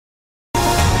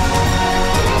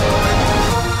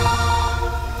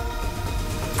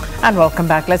And welcome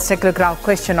back. Let's take a look at our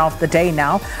question of the day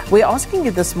now. We're asking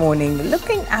you this morning,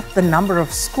 looking at the number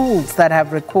of schools that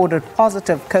have recorded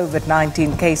positive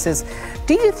COVID-19 cases,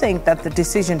 do you think that the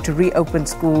decision to reopen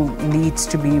school needs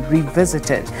to be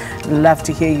revisited? Love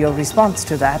to hear your response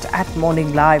to that. At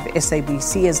Morning Live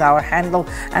SABC is our handle,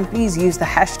 and please use the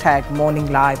hashtag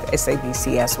Morning Live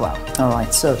SABC as well. All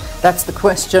right, so that's the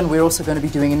question. We're also going to be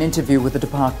doing an interview with the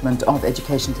Department of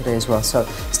Education today as well, so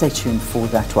stay tuned for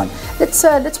that one.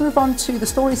 Let's move on to the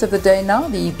stories of the day now.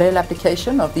 The bail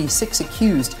application of the 6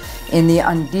 accused in the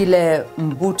Andile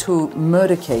Mbutu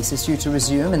murder case is due to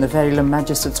resume in the Verulam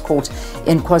Magistrates Court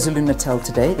in KwaZulu-Natal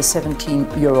today. The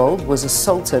 17-year-old was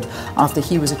assaulted after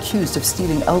he was accused of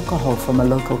stealing alcohol from a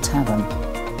local tavern.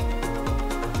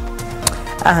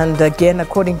 And again,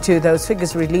 according to those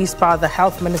figures released by the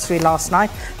Health Ministry last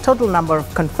night, total number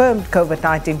of confirmed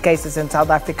COVID-19 cases in South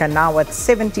Africa now at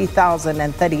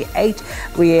 70,038.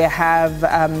 We have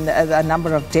a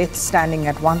number of deaths standing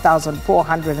at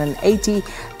 1,480.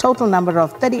 Total number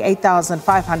of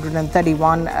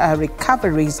 38,531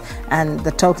 recoveries, and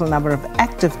the total number of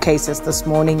active cases this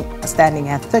morning standing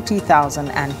at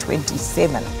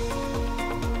 30,027.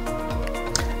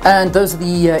 And those are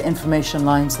the information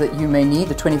lines that you may need.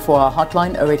 The 24-hour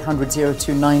hotline, 0800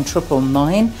 029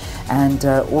 999, and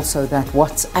also that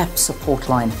WhatsApp support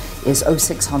line is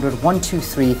 0600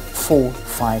 123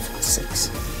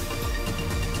 456.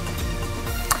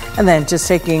 And then just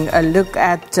taking a look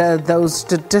at those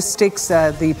statistics,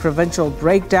 the provincial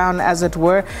breakdown, as it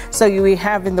were. So we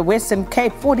have in the Western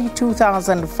Cape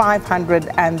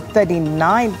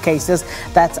 42,539 cases.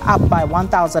 That's up by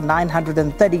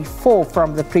 1,934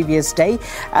 from the previous day.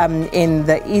 In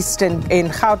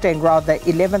Gauteng, rather,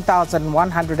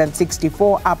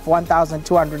 11,164, up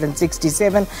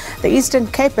 1,267. The Eastern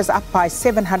Cape is up by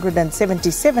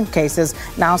 777 cases,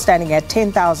 now standing at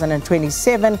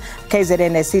 10,027.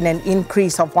 KZN has seen an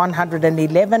increase of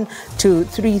 111 to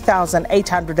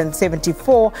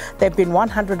 3,874. There have been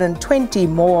 120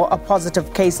 more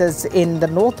positive cases in the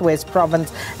Northwest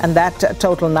Province, and that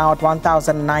total now at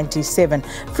 1,097.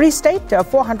 Free State,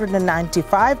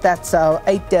 495, that's up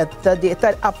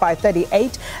by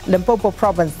 38. Limpopo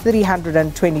Province,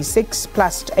 326,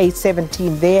 plus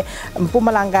 817 there.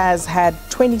 Mpumalanga has had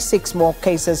 26 more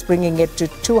cases, bringing it to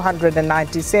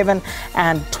 297,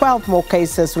 and 12 more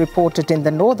cases reported in the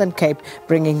Northern Cape,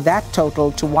 bringing that total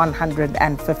to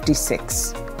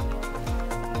 156.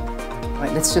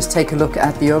 Right, let's just take a look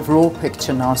at the overall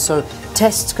picture now. So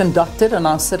tests conducted are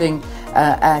now sitting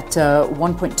at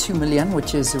 1.2 million,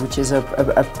 which is a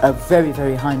very,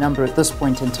 very high number at this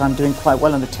point in time, doing quite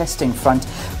well on the testing front.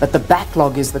 But the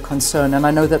backlog is the concern, and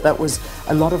I know that was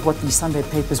a lot of what the Sunday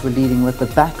papers were leading with, the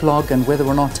backlog and whether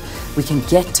or not we can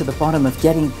get to the bottom of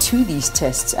getting to these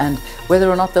tests and whether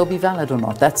or not they'll be valid or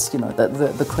not. That's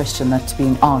the question that's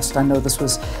being asked. I know this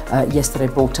was yesterday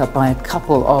brought up by a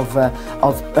couple of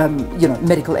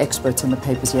medical experts in the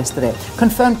papers yesterday.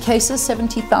 Confirmed cases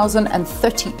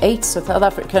 70,038. So South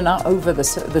Africa now over the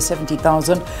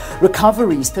 70,000.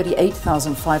 Recoveries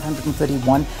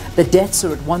 38,531. The deaths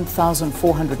are at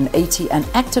 1,480, and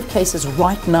active cases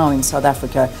right now in South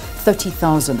Africa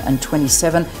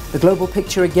 30,027. The global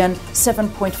picture again,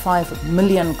 7.5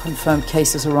 million confirmed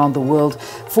cases around the world,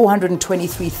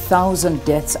 423,000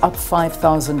 deaths, up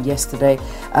 5,000 yesterday.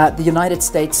 The United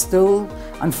States still,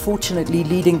 unfortunately,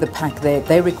 leading the pack there.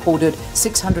 They recorded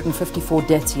 654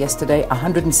 deaths yesterday.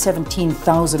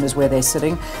 117,000 is where they're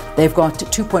sitting. They've got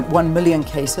 2.1 million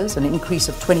cases, an increase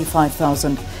of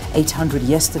 25,800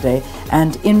 yesterday.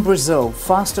 And in Brazil,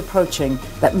 fast approaching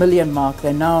that million mark,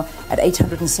 they're now at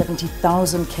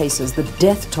 870,000 cases. The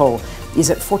death toll is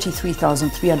at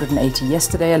 43,380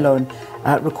 yesterday alone,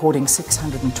 recording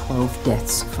 612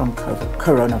 deaths from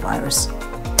coronavirus.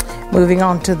 Moving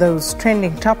on to those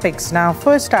trending topics now.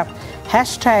 First up,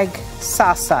 hashtag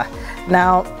SASA.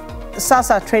 Now,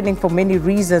 SASA trending for many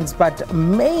reasons, but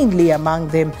mainly among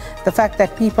them the fact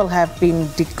that people have been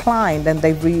declined, and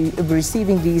they're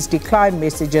receiving these decline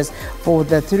messages for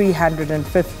the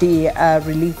 350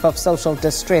 relief of social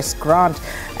distress grant.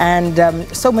 And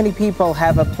so many people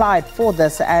have applied for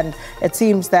this, and it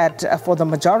seems that for the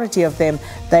majority of them,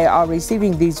 they are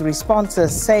receiving these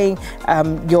responses saying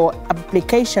your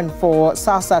application for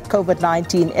SASA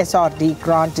COVID-19 SRD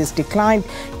grant is declined.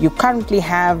 You currently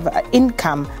have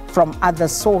income from other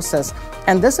sources.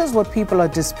 And this is what people are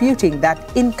disputing,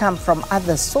 that income from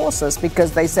other sources,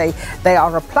 because they say they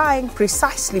are applying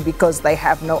precisely because they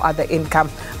have no other income.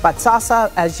 But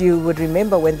SASSA, as you would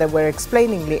remember when they were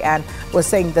explaining, Leanne, was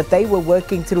saying that they were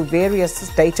working through various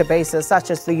databases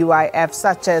such as the UIF,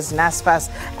 such as NASFAS,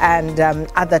 and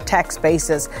other tax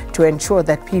bases to ensure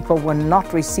that people were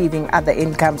not receiving other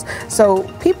incomes. So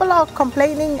people are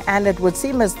complaining, and it would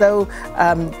seem as though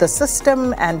the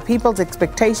system and people's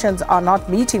expectations are not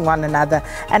meeting one another.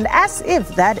 And as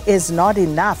if that is not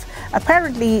enough,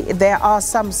 apparently there are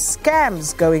some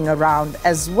scams going around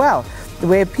as well,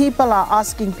 where people are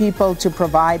asking people to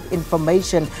provide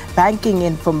information, banking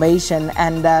information,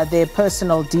 and their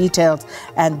personal details.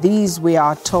 And these, we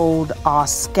are told, are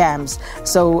scams.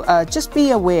 So just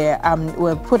be aware.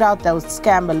 We'll put out those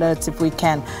scam alerts if we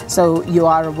can, so you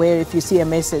are aware if you see a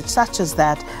message such as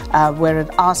that, where it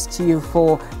asks you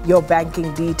for your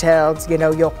banking details, you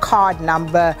know, your card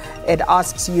number. It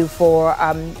asks you for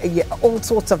all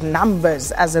sorts of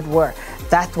numbers, as it were.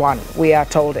 That one, we are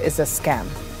told, is a scam.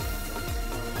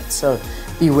 So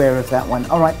beware of that one.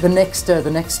 All right, the next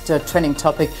trending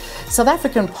topic, South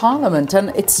African Parliament, and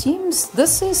it seems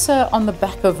this is on the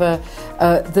back of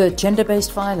the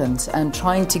gender-based violence and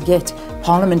trying to get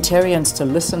parliamentarians to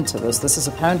listen to this. This is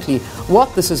apparently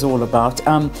what this is all about.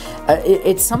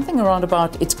 It's something around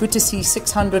about, it's good to see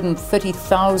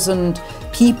 630,000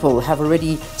 people have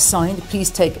already signed. Please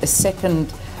take a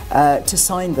second to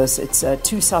sign this. It's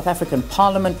to South African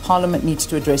Parliament. Parliament needs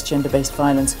to address gender-based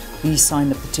violence. Please sign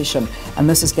the petition. And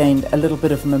this has gained a little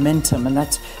bit of momentum, and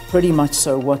that's pretty much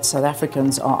so what South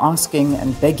Africans are asking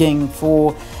and begging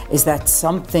for, is that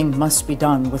something must be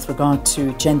done with regard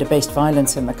to gender-based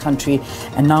violence in the country.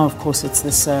 And now, of course, it's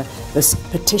this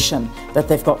petition that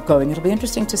they've got going. It'll be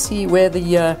interesting to see where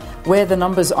the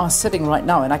numbers are sitting right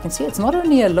now. And I can see it's not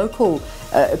only a local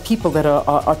people that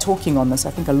are talking on this.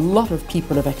 I think a lot of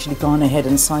people have actually gone ahead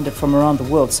and signed it from around the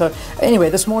world. So anyway,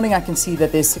 this morning I can see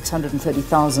that there's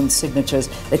 630,000 signatures.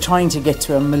 They're trying to get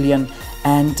to 1 million,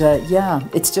 and yeah,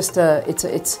 it's just it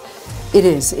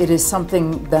is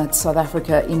something that South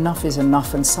Africa, enough is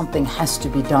enough, and something has to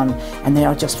be done. And there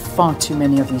are just far too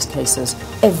many of these cases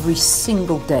every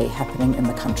single day happening in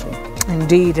the country.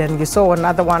 Indeed, and you saw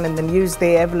another one in the news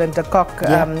there, Evelyn de Kock,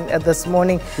 this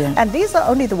morning. Yeah. And these are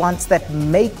only the ones that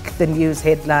make the news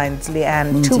headlines, Leanne.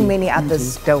 Indeed, too many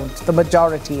others don't. The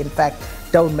majority, in fact,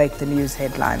 don't make the news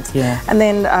headlines. Yeah. And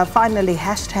then finally,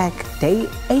 hashtag day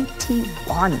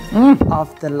 81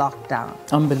 of the lockdown.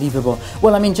 Unbelievable.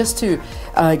 Well, I mean, just to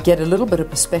get a little bit of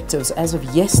perspectives, as of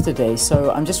yesterday,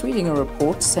 so I'm just reading a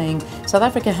report saying South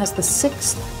Africa has the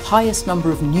 6th highest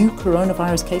number of new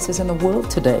coronavirus cases in the world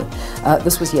today.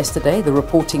 This was yesterday, the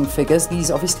reporting figures. These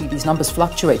numbers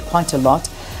fluctuate quite a lot.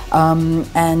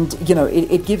 And, you know,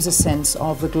 it gives a sense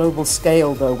of the global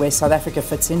scale, though, where South Africa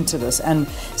fits into this. And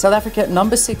South Africa,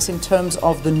 number 6 in terms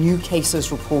of the new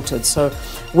cases reported. So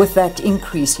with that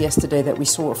increase yesterday that we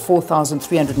saw of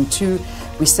 4,302,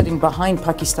 we're sitting behind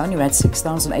Pakistan, who had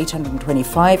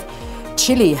 6,825.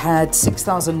 Chile had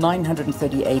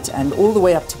 6,938, and all the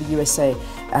way up to the USA,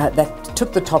 that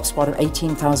took the top spot of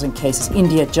 18,000 cases.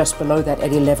 India just below that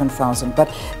at 11,000.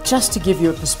 But just to give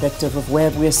you a perspective of where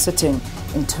we're sitting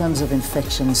in terms of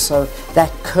infections, so that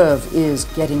curve is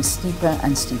getting steeper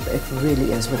and steeper. It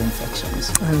really is with infections.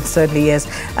 And it certainly is.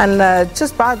 And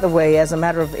just by the way, as a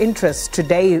matter of interest,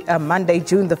 today, Monday,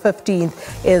 June the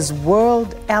 15th, is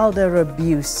World Elder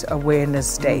Abuse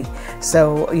Awareness Day.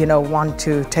 So, you know, want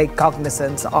to take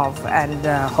cognizance of, and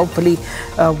hopefully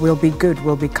we'll be good,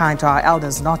 we'll be kind to our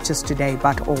elders, not just today,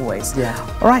 but always. Yeah.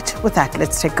 All right, with that,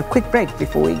 let's take a quick break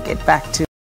before we get back to